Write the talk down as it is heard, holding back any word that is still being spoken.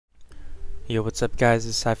Yo, what's up guys,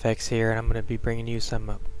 it's Syphax here, and I'm going to be bringing you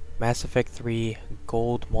some Mass Effect 3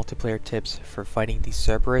 gold multiplayer tips for fighting the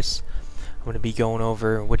Cerberus. I'm going to be going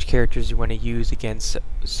over which characters you want to use against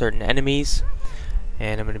certain enemies,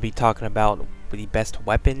 and I'm going to be talking about the best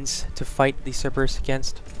weapons to fight the Cerberus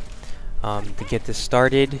against. To get this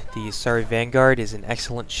started, the vanguard is an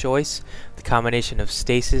excellent choice. The combination of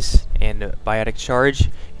stasis and biotic charge,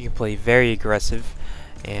 you can play very aggressive.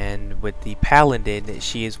 And with the paladin,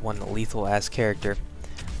 she is one lethal ass character.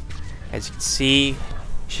 As you can see,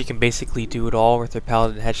 she can basically do it all with her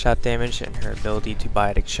paladin headshot damage and her ability to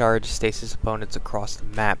biotic charge stasis opponents across the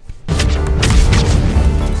map.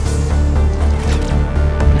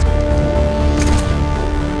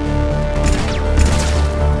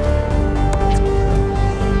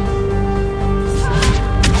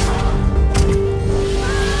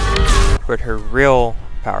 But her real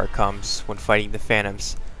power comes when fighting the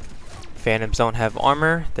phantoms. Phantoms don't have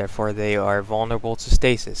armor, therefore they are vulnerable to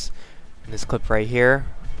stasis. In this clip right here,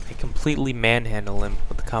 I completely manhandle him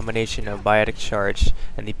with the combination of biotic charge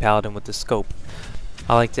and the paladin with the scope.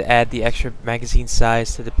 I like to add the extra magazine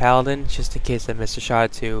size to the paladin just in case I miss a shot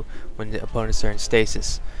or two when the opponents are in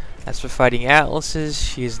stasis. As for fighting atlases,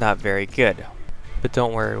 she is not very good. But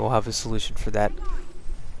don't worry, we'll have a solution for that.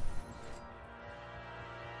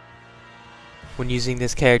 When using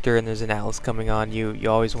this character and there's an atlas coming on you, you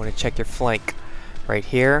always want to check your flank. Right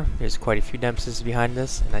here, there's quite a few nemesis behind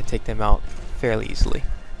us, and I take them out fairly easily.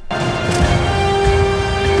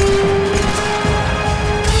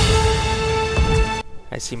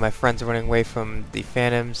 I see my friends running away from the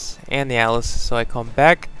phantoms and the atlas, so I come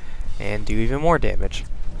back and do even more damage.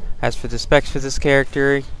 As for the specs for this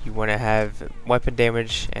character, you want to have weapon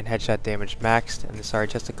damage and headshot damage maxed in the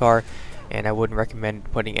justicar, and I wouldn't recommend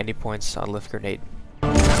putting any points on lift grenade.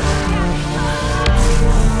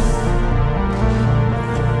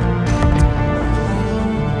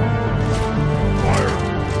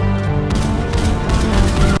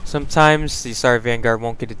 Sometimes the vanguard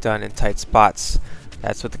won't get it done in tight spots.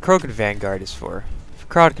 That's what the krogan vanguard is for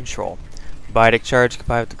crowd control. Biotic charge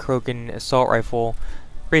combined with the krogan assault rifle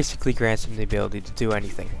basically grants him the ability to do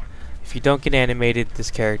anything. If you don't get animated,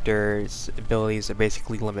 this character's abilities are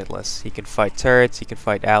basically limitless. He can fight turrets, he can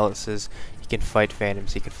fight atlases, he can fight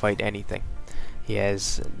phantoms, he can fight anything. He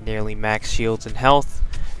has nearly max shields and health,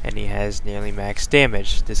 and he has nearly max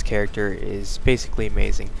damage. This character is basically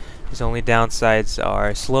amazing. His only downsides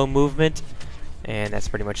are slow movement, and that's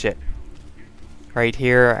pretty much it. Right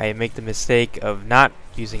here, I make the mistake of not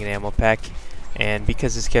using an ammo pack, and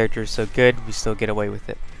because this character is so good, we still get away with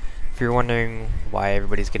it. If you're wondering why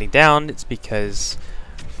everybody's getting down, it's because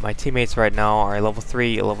my teammates right now are level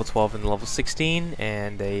 3, level 12, and level 16,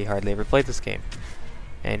 and they hardly ever played this game.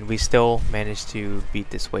 And we still managed to beat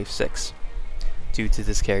this wave 6 due to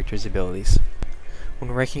this character's abilities. When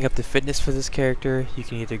ranking up the fitness for this character, you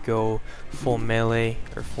can either go full melee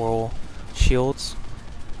or full shields.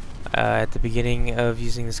 At the beginning of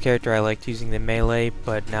using this character, I liked using the melee,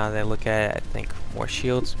 but now that I look at it, I think more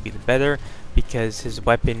shields would be the better, because his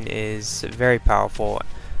weapon is very powerful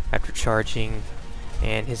after charging,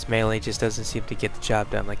 and his melee just doesn't seem to get the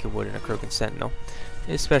job done like it would in a krogan sentinel,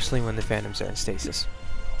 especially when the phantoms are in stasis.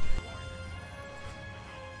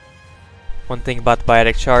 One thing about the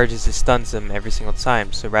biotic charge is it stuns them every single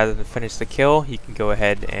time, so rather than finish the kill, you can go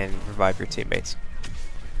ahead and revive your teammates.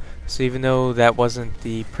 So even though that wasn't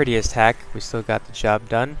the prettiest hack, we still got the job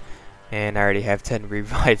done, and I already have 10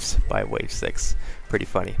 revives by wave 6. Pretty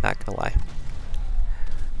funny, not gonna lie.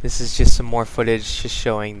 This is just some more footage just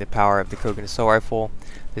showing the power of the krogan assault rifle.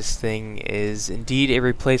 This thing is indeed a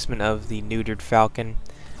replacement of the neutered falcon.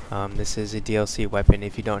 This is a DLC weapon.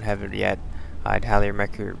 If you don't have it yet, I'd highly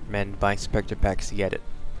recommend buying Spectre packs to get it.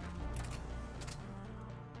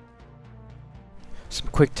 Some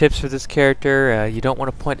quick tips for this character. You don't want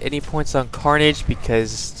to put any points on Carnage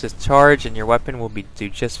because just charge and your weapon will do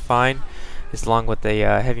just fine, as long with the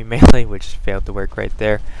heavy melee, which failed to work right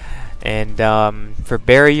there. And for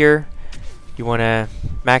barrier, you want to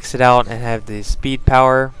max it out and have the speed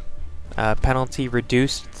power penalty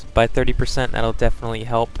reduced by 30%. That'll definitely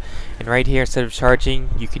help. And right here, instead of charging,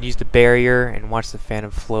 you can use the barrier and watch the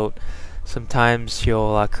phantom float. Sometimes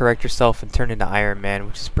you'll correct yourself and turn into Iron Man,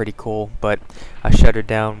 which is pretty cool, but I shut her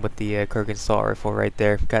down with the krogan assault rifle right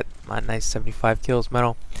there. Got my nice 75 kills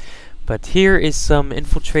medal. But here is some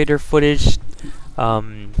infiltrator footage.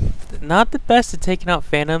 Not the best at taking out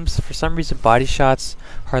phantoms. For some reason, body shots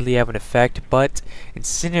hardly have an effect, but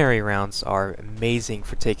incendiary rounds are amazing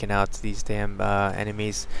for taking out these damn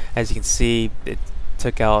enemies. As you can see, it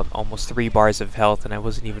took out almost 3 bars of health, and I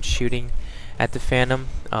wasn't even shooting at the phantom.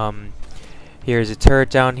 Here's a turret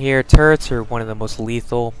down here. Turrets are one of the most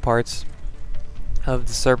lethal parts of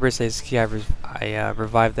the Cerberus. As you see, I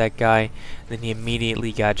revived that guy, then he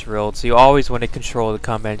immediately got drilled. So you always want to control the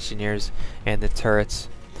combat engineers and the turrets.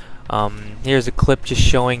 Here's a clip just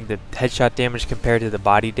showing the headshot damage compared to the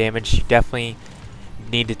body damage. You definitely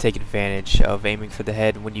need to take advantage of aiming for the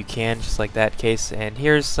head when you can, just like that case. And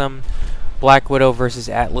here's some Black Widow versus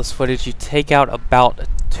Atlas footage. You take out about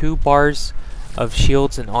 2 bars of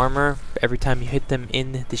shields and armor every time you hit them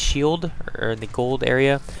in the shield or in the gold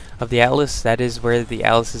area of the Atlas. That is where the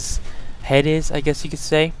Atlas's head is, I guess you could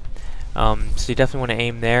say. So you definitely want to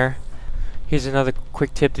aim there. Here's another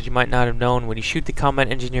quick tip that you might not have known. When you shoot the combat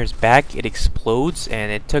engineer's back, it explodes,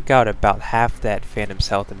 and it took out about half that Phantom's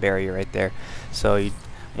health and barrier right there. So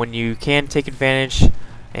when you can, take advantage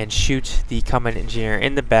and shoot the combat engineer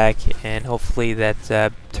in the back, and hopefully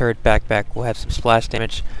that turret backpack will have some splash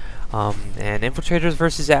damage. And infiltrators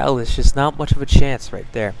versus Atlas, just not much of a chance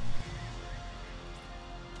right there.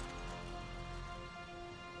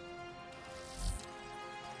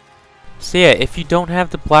 So yeah, if you don't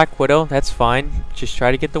have the Black Widow, that's fine. Just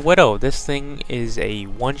try to get the Widow. This thing is a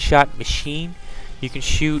one-shot machine. You can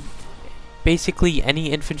shoot basically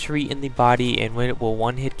any infantry in the body, and it will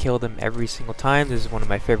one-hit kill them every single time. This is one of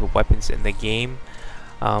my favorite weapons in the game.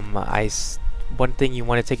 One thing you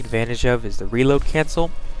want to take advantage of is the reload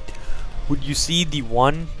cancel. When you see the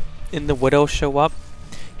 1 in the Widow show up,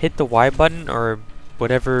 hit the Y button or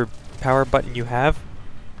whatever power button you have,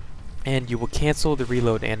 and you will cancel the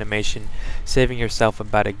reload animation, saving yourself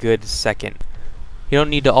about a good second. You don't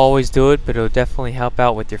need to always do it, but it'll definitely help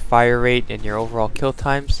out with your fire rate and your overall kill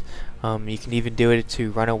times. You can even do it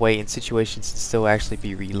to run away in situations and still actually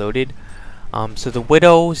be reloaded. So the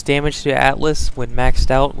Widow's damage to Atlas, when maxed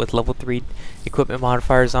out with level 3 equipment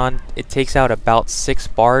modifiers on, it takes out about 6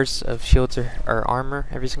 bars of shields or armor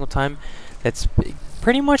every single time. That's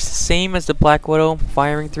pretty much the same as the Black Widow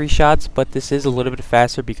firing 3 shots, but this is a little bit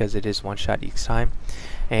faster because it is 1 shot each time.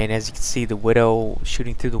 And as you can see, the Widow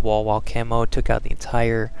shooting through the wall while camo took out the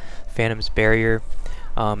entire Phantom's barrier.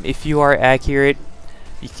 If you are accurate,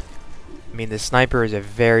 the sniper is a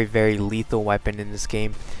very, very lethal weapon in this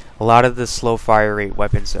game. A lot of the slow fire rate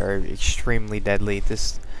weapons are extremely deadly,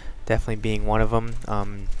 this definitely being one of them.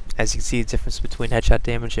 As you can see, the difference between headshot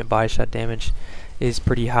damage and body shot damage is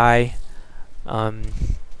pretty high.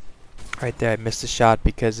 Right there I missed a shot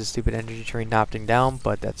because the stupid energy train knocked him down,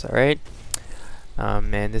 but that's alright.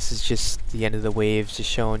 And this is just the end of the waves,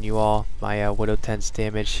 just showing you all my Widow 10's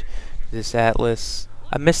damage. This Atlas,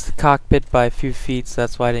 I missed the cockpit by a few feet, so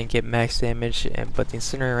that's why I didn't get max damage, but the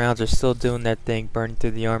incendiary rounds are still doing their thing, burning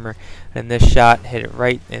through the armor, and this shot hit it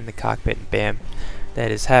right in the cockpit, and bam.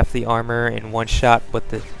 That is half the armor in 1 shot with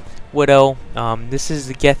the Widow. This is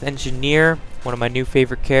the Geth Engineer, one of my new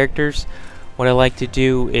favorite characters. What I like to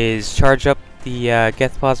do is charge up the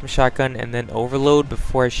Geth Plasma Shotgun and then overload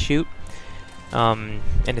before I shoot. In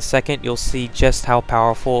a second you'll see just how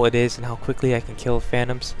powerful it is and how quickly I can kill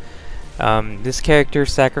Phantoms. This character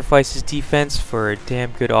sacrifices defense for a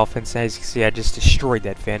damn good offense. As you can see, I just destroyed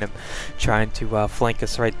that Phantom trying to flank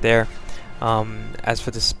us right there. As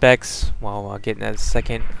for the specs, well, I'll get in that in a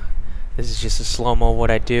second. This is just a slow-mo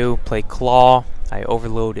what I do. Play Claw, I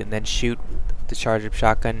overload and then shoot with the charge up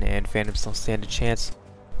shotgun, and Phantoms don't stand a chance.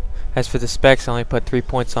 As for the specs, I only put 3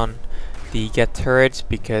 points on the Geth turret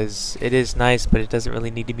because it is nice, but it doesn't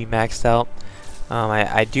really need to be maxed out.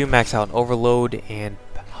 I do max out overload and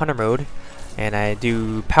hunter mode, and I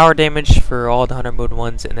do power damage for all the hunter mode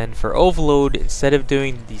ones, and then for overload, instead of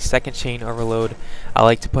doing the second chain overload, I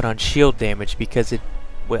like to put on shield damage because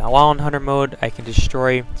while on hunter mode I can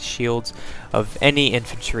destroy shields of any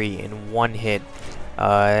infantry in 1 hit.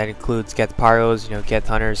 That includes Geth Pyros, Geth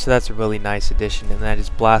Hunters, so that's a really nice addition, and that is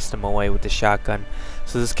blast them away with the shotgun.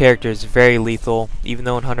 So this character is very lethal. Even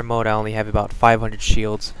though in hunter mode I only have about 500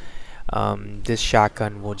 shields, this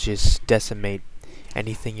shotgun will just decimate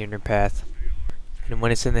anything in your path. And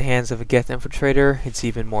when it's in the hands of a Geth infiltrator, it's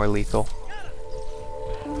even more lethal.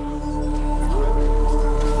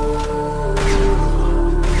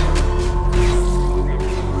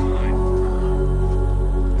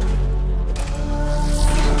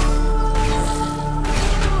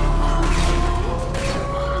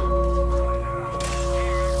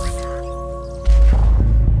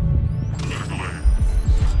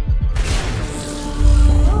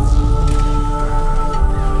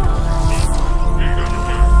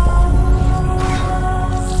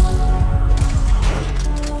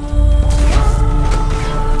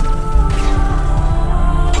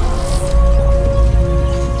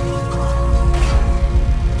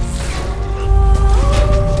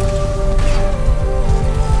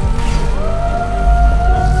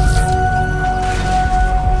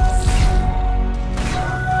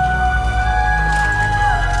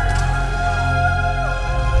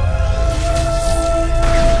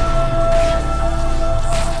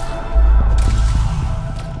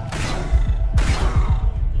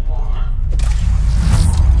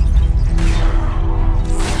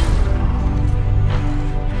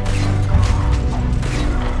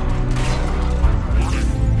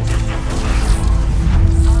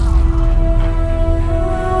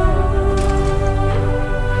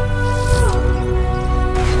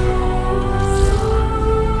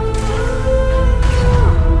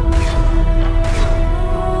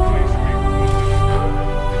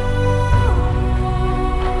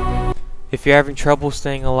 If you're having trouble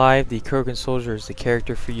staying alive, the Krogan soldier is the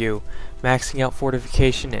character for you. Maxing out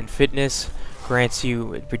fortification and fitness grants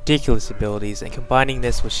you ridiculous abilities, and combining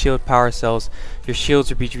this with shield power cells, your shields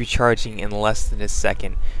will be recharging in less than a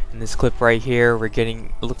second. In this clip right here,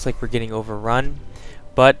 it looks like we're getting overrun,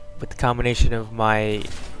 but with the combination of my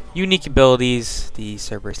unique abilities, the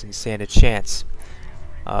Cerberus didn't stand a chance.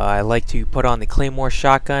 I like to put on the claymore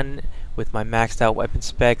shotgun with my maxed out weapon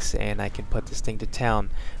specs, and I can put this thing to town.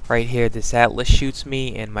 Right here, this atlas shoots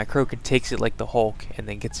me, and my Krogan takes it like the Hulk, and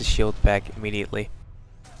then gets his shield back immediately.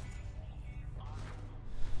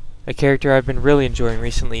 A character I've been really enjoying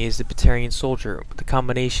recently is the Batarian soldier. With the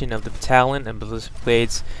combination of the talon and ballistic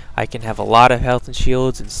blades, I can have a lot of health and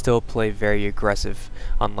shields and still play very aggressive,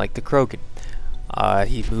 unlike the Krogan.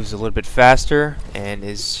 He moves a little bit faster and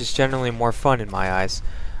is just generally more fun in my eyes.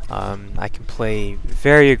 I can play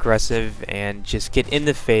very aggressive and just get in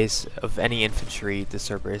the face of any infantry the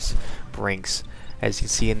Cerberus brings. As you can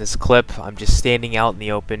see in this clip, I'm just standing out in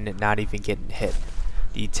the open and not even getting hit.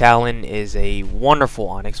 The Talon is a wonderful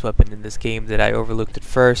onyx weapon in this game that I overlooked at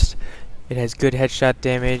first. It has good headshot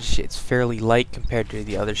damage, it's fairly light compared to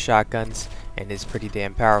the other shotguns, and is pretty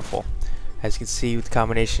damn powerful. As you can see, with the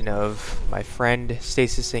combination of my friend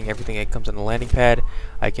stasising everything that comes on the landing pad,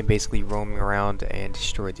 I can basically roam around and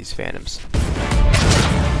destroy these phantoms.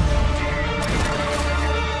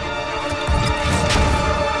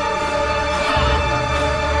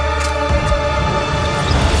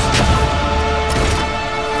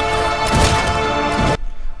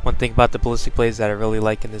 One thing about the ballistic blades that I really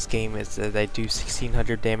like in this game is that they do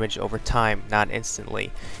 1600 damage over time, not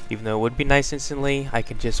instantly. Even though it would be nice instantly, I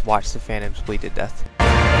can just watch the phantoms bleed to death.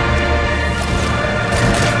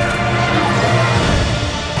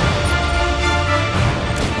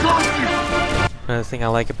 Another thing I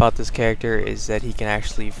like about this character is that he can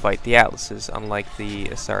actually fight the atlases, unlike the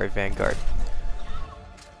vanguard.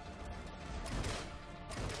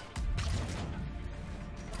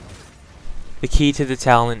 The key to the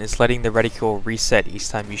Talon is letting the reticule reset each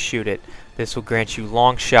time you shoot it. This will grant you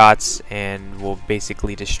long shots and will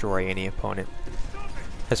basically destroy any opponent.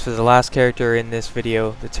 As for the last character in this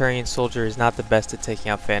video, the Turian soldier is not the best at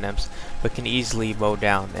taking out phantoms, but can easily mow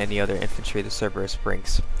down any other infantry the Cerberus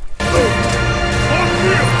brings.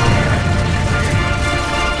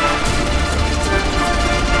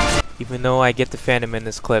 Even though I get the phantom in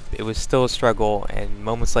this clip, it was still a struggle, and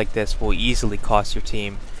moments like this will easily cost your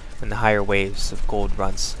team in the higher waves of gold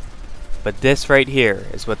runs. But this right here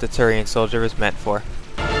is what the Turian soldier is meant for.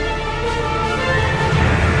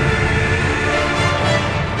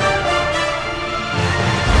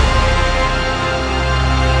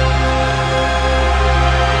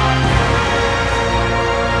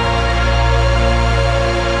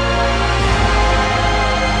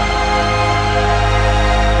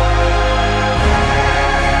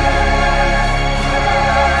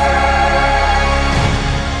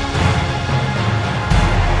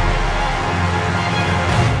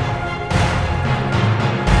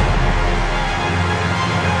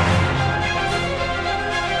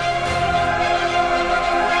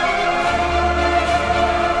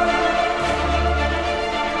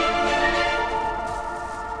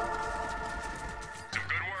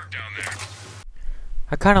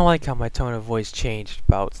 I kinda like how my tone of voice changed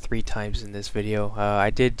about 3 times in this video.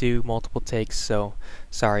 I did do multiple takes, so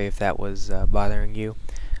sorry if that was bothering you.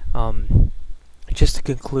 Just to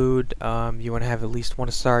conclude, you want to have at least 1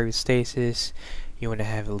 Asari with stasis, you want to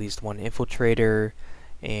have at least 1 infiltrator,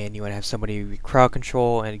 and you want to have somebody with crowd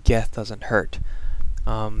control, and geth doesn't hurt.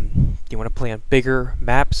 You want to play on bigger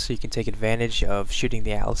maps so you can take advantage of shooting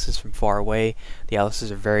the atlases from far away. The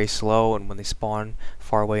atlases are very slow, and when they spawn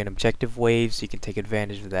far away in objective waves, you can take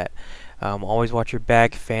advantage of that. Always watch your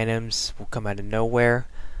back. Phantoms will come out of nowhere.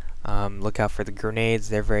 Look out for the grenades.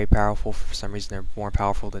 They're very powerful. For some reason, they're more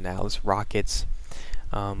powerful than atlas rockets.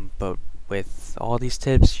 But with all these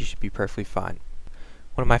tips, you should be perfectly fine.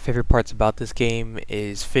 One of my favorite parts about this game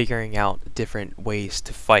is figuring out different ways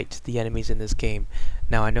to fight the enemies in this game.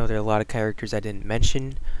 Now, I know there are a lot of characters I didn't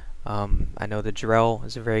mention. I know the graal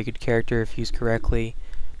is a very good character if used correctly,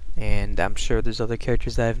 and I'm sure there's other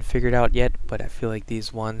characters that I haven't figured out yet, but I feel like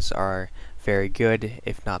these ones are very good,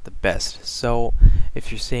 if not the best. So,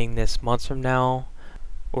 if you're seeing this months from now,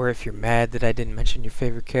 or if you're mad that I didn't mention your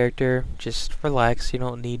favorite character, just relax. You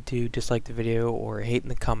don't need to dislike the video or hate in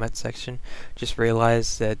the comment section. Just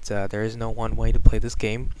realize that there is no one way to play this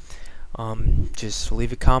game. Just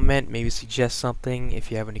leave a comment, maybe suggest something if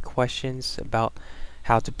you have any questions about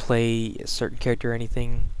how to play a certain character or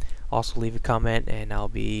anything. Also leave a comment and I'll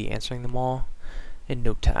be answering them all in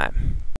no time.